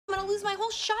use my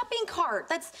whole shopping cart.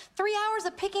 That's 3 hours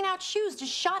of picking out shoes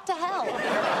just shot to hell.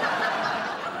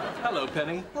 Hello,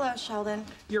 Penny. Hello, Sheldon.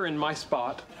 You're in my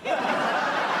spot.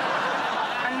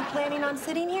 Are you planning on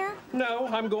sitting here? No,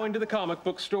 I'm going to the comic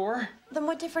book store. Then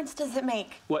what difference does it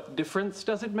make? What difference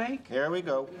does it make? Here we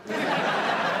go.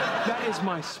 That is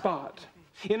my spot.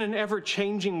 In an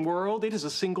ever-changing world, it is a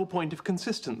single point of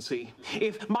consistency.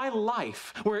 If my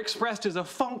life were expressed as a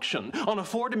function on a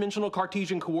four-dimensional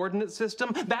Cartesian coordinate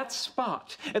system, that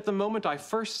spot, at the moment I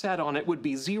first sat on it, would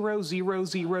be 0, 0,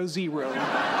 0, 0.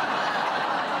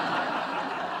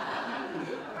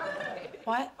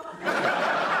 What?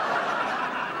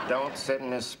 Don't sit in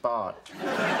this spot.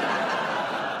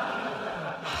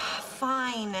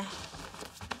 Fine.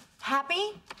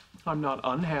 Happy? I'm not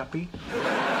unhappy.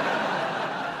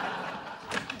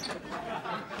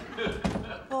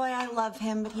 Boy, I love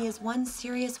him, but he is one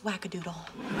serious wackadoodle.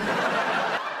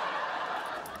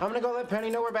 I'm gonna go let Penny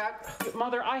know we're back.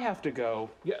 Mother, I have to go.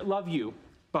 Yeah, love you.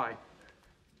 Bye.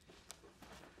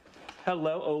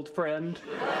 Hello, old friend.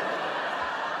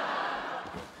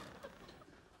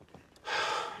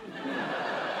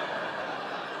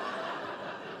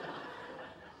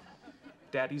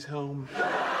 Daddy's home.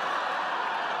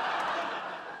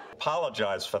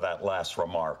 Apologize for that last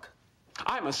remark.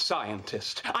 I'm a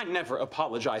scientist. I never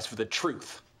apologize for the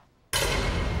truth.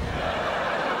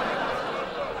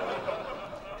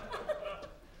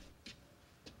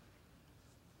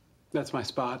 That's my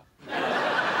spot.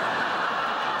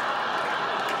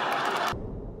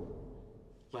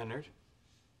 Leonard,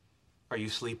 are you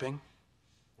sleeping?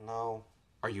 No.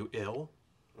 Are you ill?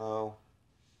 No.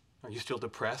 Are you still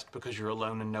depressed because you're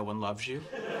alone and no one loves you?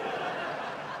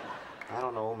 I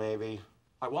don't know, maybe.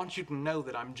 I want you to know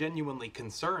that I'm genuinely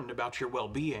concerned about your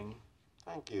well-being.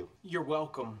 Thank you. You're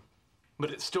welcome.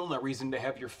 But it's still no reason to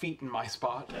have your feet in my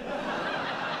spot.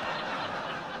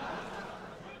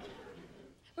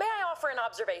 May I offer an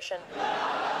observation?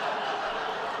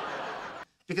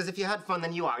 Because if you had fun,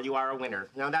 then you are a winner.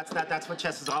 You know, that's what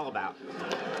chess is all about.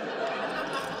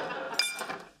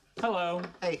 Hello.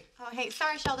 Hey. Oh, hey,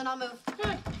 sorry, Sheldon, I'll move.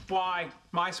 Why?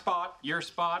 My spot, your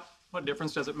spot? What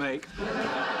difference does it make?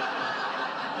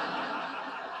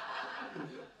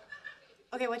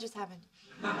 Okay, what just happened?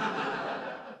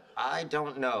 I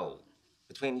don't know.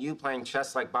 Between you playing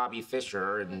chess like Bobby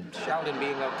Fischer and Sheldon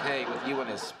being okay with you in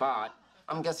his spot,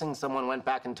 I'm guessing someone went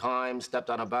back in time, stepped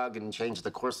on a bug, and changed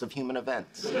the course of human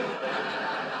events.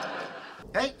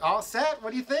 Hey, all set?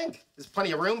 What do you think? There's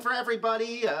plenty of room for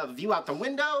everybody, a view out the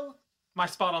window. My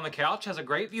spot on the couch has a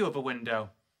great view of a window.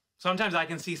 Sometimes I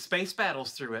can see space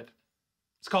battles through it.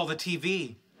 It's called a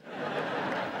TV.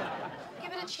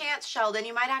 Give it a chance, Sheldon.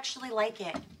 You might actually like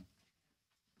it.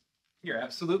 You're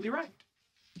absolutely right.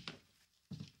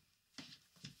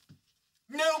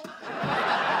 Nope.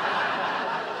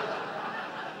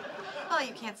 Well,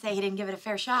 you can't say he didn't give it a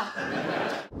fair shot.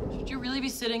 Should you really be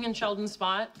sitting in Sheldon's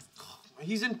spot?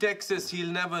 He's in Texas.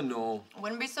 He'll never know. I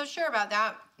wouldn't be so sure about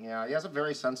that. Yeah, he has a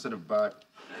very sensitive butt.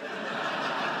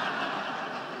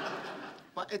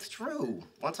 But it's true.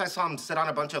 Once I saw him sit on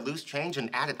a bunch of loose change and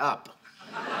add it up.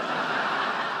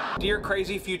 Dear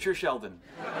crazy future Sheldon,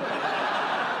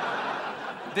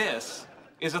 this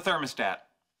is a thermostat.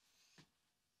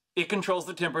 It controls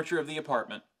the temperature of the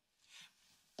apartment.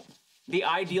 The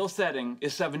ideal setting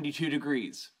is 72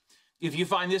 degrees. If you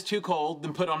find this too cold,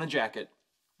 then put on a jacket.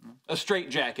 A straight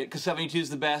jacket, because 72 is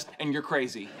the best, and you're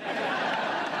crazy.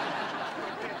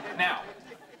 Now,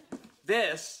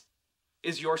 this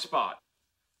is your spot.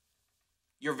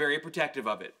 You're very protective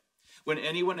of it. When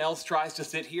anyone else tries to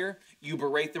sit here, you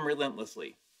berate them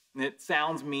relentlessly. And it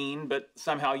sounds mean, but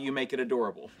somehow you make it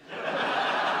adorable.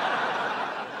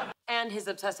 And his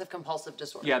obsessive-compulsive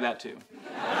disorder. Yeah, that too.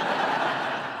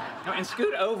 No, and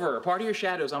scoot over. Part of your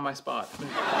shadow's on my spot.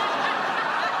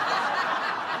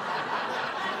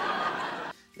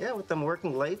 Yeah, with them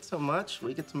working late so much,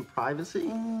 we get some privacy.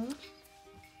 Mm-hmm.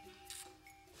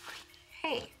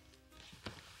 Hey,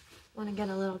 want to get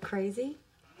a little crazy?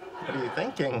 What are you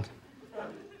thinking?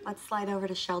 Let's slide over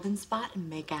to Sheldon's spot and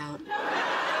make out.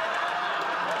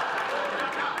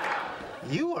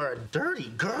 You are a dirty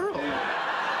girl.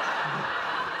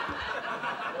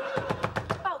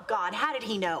 Oh, God, how did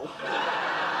he know?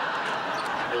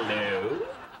 Hello?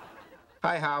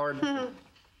 Hi, Howard.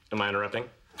 Am I interrupting?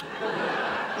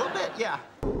 A little bit, yeah.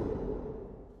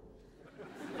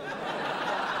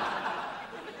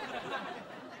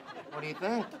 What do you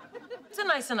think? It's a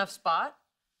nice enough spot.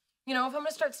 You know, if I'm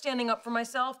gonna start standing up for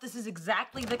myself, this is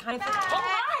exactly the kind of thing.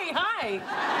 Oh, hi!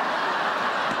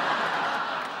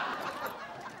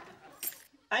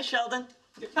 Hi, Sheldon.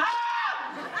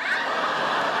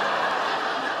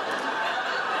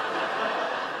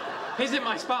 He's in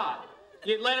my spot.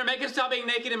 Leonard, make him stop being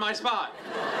naked in my spot.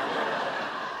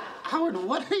 Howard,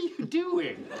 what are you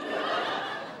doing?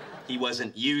 He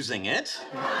wasn't using it.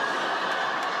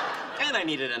 And I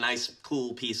needed a nice,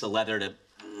 cool piece of leather to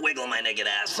wiggle my naked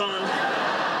ass on.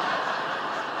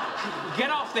 Get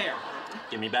off there.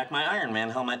 Give me back my Iron Man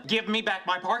helmet. Give me back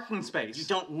my parking space. You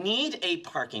don't need a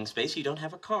parking space. You don't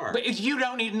have a car. But you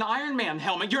don't need an Iron Man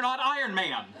helmet. You're not Iron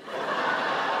Man.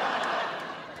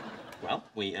 Well,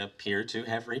 we appear to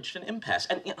have reached an impasse.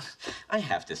 And you know, I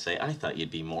have to say, I thought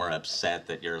you'd be more upset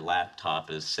that your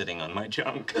laptop is sitting on my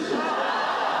junk.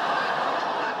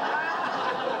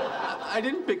 I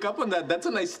didn't pick up on that. That's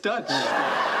a nice touch.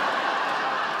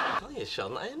 Tell you,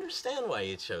 Sheldon, I understand why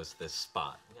you chose this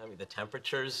spot. I mean, the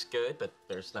temperature's good, but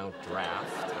there's no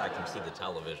draft. I can see the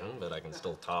television, but I can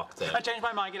still talk to... I changed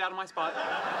my mind. Get out of my spot.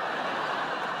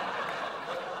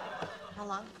 How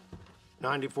long?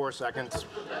 94 seconds.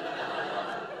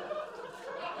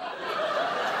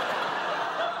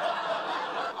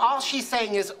 All she's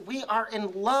saying is we are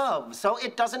in love, so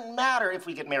it doesn't matter if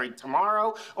we get married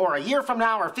tomorrow or a year from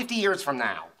now or 50 years from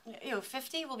now. Ew,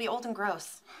 50 will be old and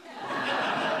gross.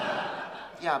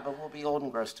 Yeah, but we'll be old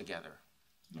and gross together.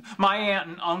 My aunt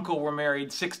and uncle were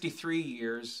married 63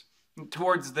 years.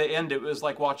 Towards the end, it was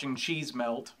like watching cheese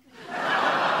melt.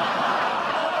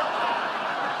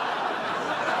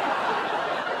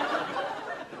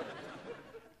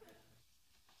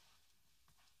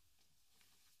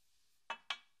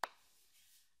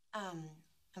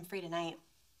 I'm free tonight.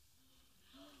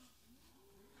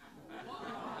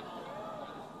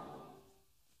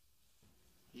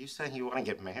 You saying you want to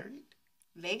get married?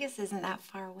 Vegas isn't that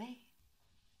far away.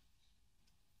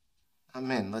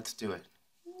 I'm in. Let's do it.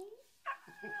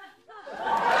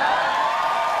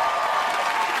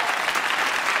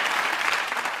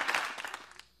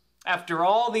 After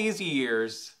all these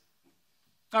years,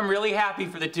 I'm really happy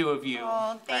for the two of you.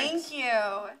 Oh, thank you.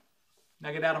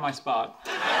 Now get out of my spot.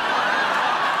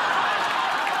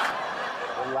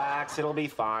 Relax, it'll be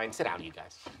fine. Sit down, you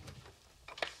guys.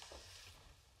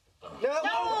 No!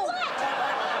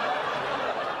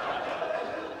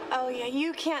 Oh, yeah,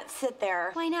 you can't sit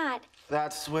there. Why not?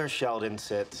 That's where Sheldon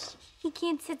sits. He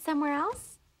can't sit somewhere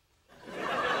else?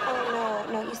 Oh,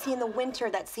 no. You see, in the winter,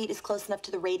 that seat is close enough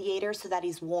to the radiator so that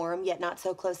he's warm, yet not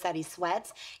so close that he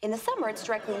sweats. In the summer, it's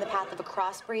directly in the path of a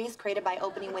cross breeze created by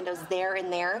opening windows there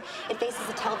and there. It faces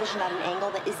the television at an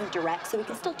angle that isn't direct, so we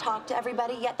can still talk to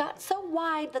everybody, yet not so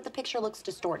wide that the picture looks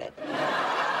distorted.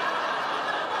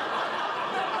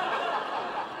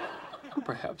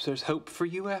 Perhaps there's hope for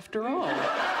you after all.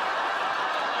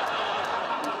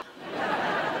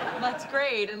 That's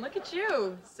great. And look at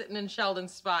you, sitting in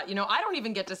Sheldon's spot. You know, I don't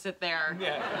even get to sit there.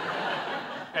 Yeah.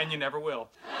 And you never will.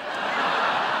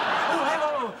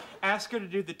 Oh, ask her to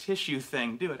do the tissue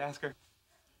thing. Do it, ask her.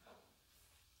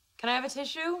 Can I have a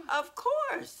tissue? Of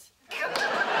course. Isn't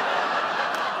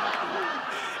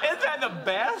that the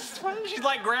best? She's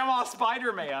like Grandma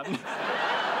Spider-Man.